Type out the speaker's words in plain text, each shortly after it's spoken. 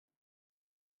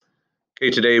Okay,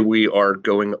 today we are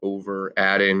going over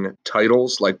adding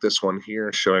titles like this one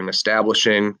here, showing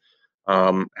establishing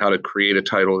how to create a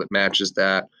title that matches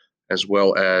that, as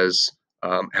well as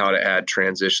how to add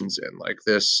transitions in. Like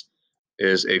this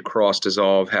is a cross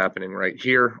dissolve happening right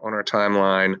here on our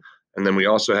timeline, and then we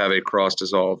also have a cross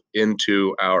dissolve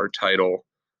into our title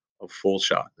of full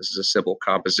shot. This is a simple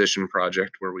composition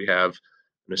project where we have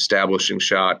an establishing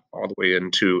shot all the way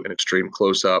into an extreme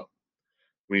close-up.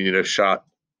 We need a shot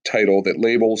title that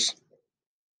labels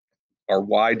our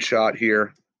wide shot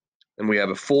here, and we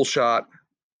have a full shot,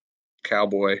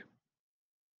 cowboy,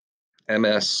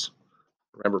 MS.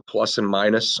 Remember plus and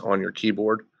minus on your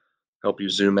keyboard help you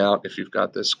zoom out if you've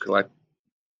got this collect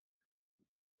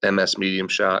MS medium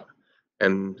shot,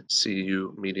 and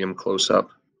CU medium close up,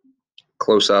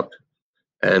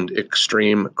 and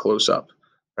extreme close up.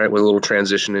 All right, with a little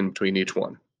transition in between each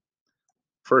one.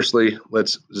 Firstly,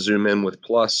 let's zoom in with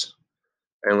plus,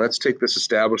 and let's take this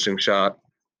establishing shot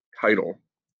title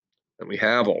that we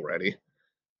have already.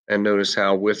 And notice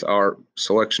how with our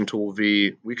selection tool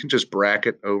V, we can just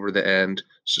bracket over the end.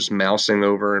 It's just mousing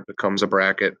over, it becomes a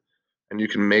bracket. And you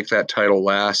can make that title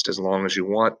last as long as you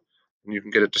want. And you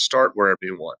can get it to start wherever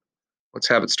you want. Let's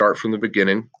have it start from the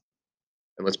beginning.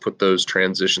 And let's put those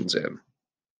transitions in.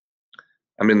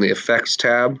 I'm in the Effects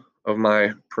tab of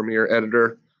my Premiere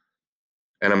Editor.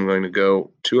 And I'm going to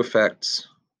go to Effects,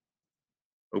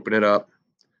 open it up,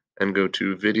 and go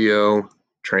to Video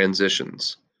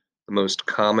Transitions. The most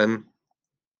common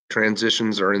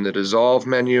transitions are in the dissolve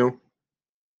menu,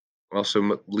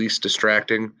 also least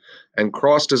distracting, and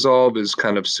cross dissolve is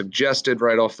kind of suggested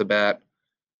right off the bat.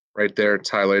 Right there, it's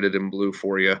highlighted in blue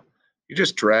for you. You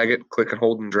just drag it, click and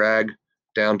hold and drag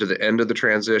down to the end of the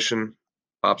transition,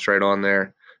 pops right on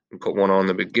there, and put one on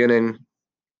the beginning.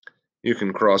 You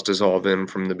can cross dissolve in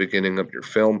from the beginning of your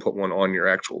film, put one on your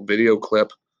actual video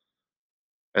clip,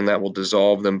 and that will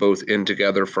dissolve them both in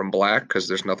together from black because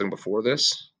there's nothing before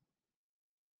this.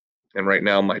 And right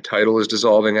now my title is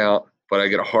dissolving out, but I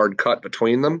get a hard cut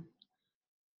between them.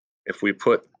 If we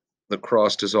put the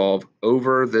cross dissolve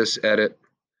over this edit,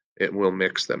 it will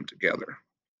mix them together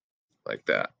like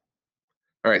that.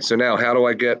 All right, so now how do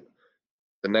I get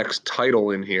the next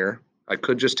title in here? I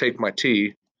could just take my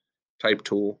T, type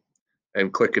tool,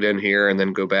 and click it in here and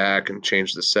then go back and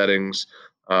change the settings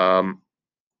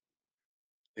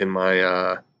in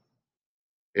my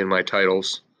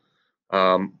titles.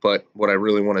 But what I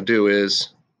really want to do is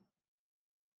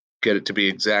get it to be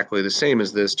exactly the same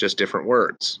as this, just different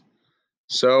words.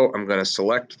 So I'm going to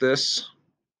select this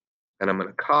and I'm going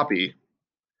to copy.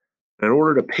 And in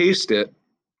order to paste it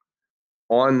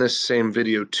on this same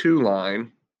video 2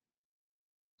 line,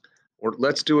 or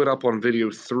let's do it up on video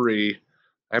 3,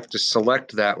 I have to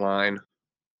select that line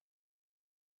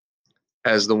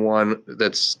as the one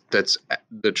that's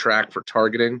the track for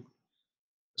targeting.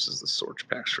 This is the source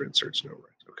patch for inserts, no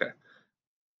right. Okay.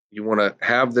 You want to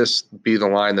have this be the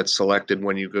line that's selected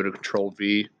when you go to Control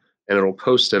V, and it'll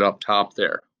post it up top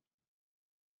there.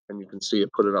 And you can see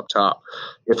it put it up top.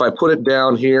 If I put it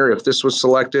down here, if this was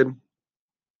selected,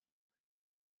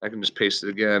 I can just paste it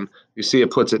again. You see it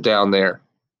puts it down there,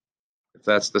 if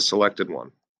that's the selected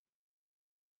one.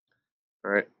 All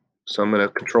right, so I'm going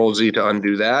to Control Z to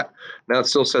undo that. Now it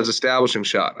still says establishing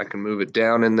shot. I can move it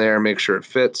down in there, make sure it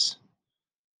fits,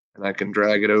 and I can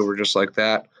drag it over just like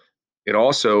that. It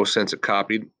also, since it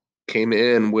copied, came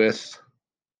in with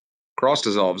cross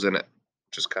dissolves in it,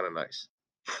 which is kind of nice.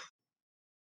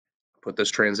 Put those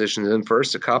transitions in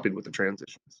first. It copied with the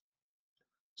transitions.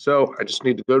 So I just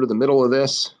need to go to the middle of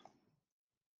this,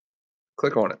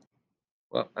 click on it.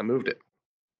 Well, I moved it.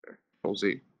 Control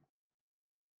Z.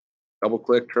 Double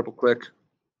click, triple click.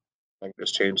 I can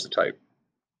just change the type.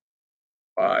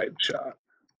 Wide shot.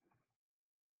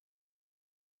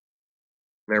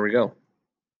 There we go.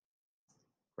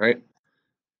 Right.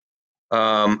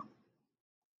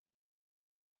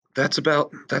 That's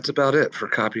about it for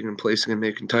copying and placing and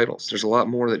making titles. There's a lot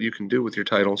more that you can do with your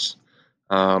titles.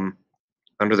 Under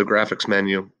the graphics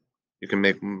menu, you can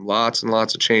make lots and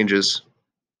lots of changes.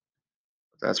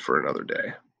 That's for another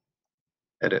day.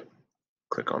 Edit,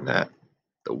 click on that.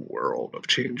 The world of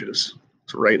changes.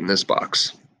 It's right in this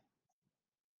box.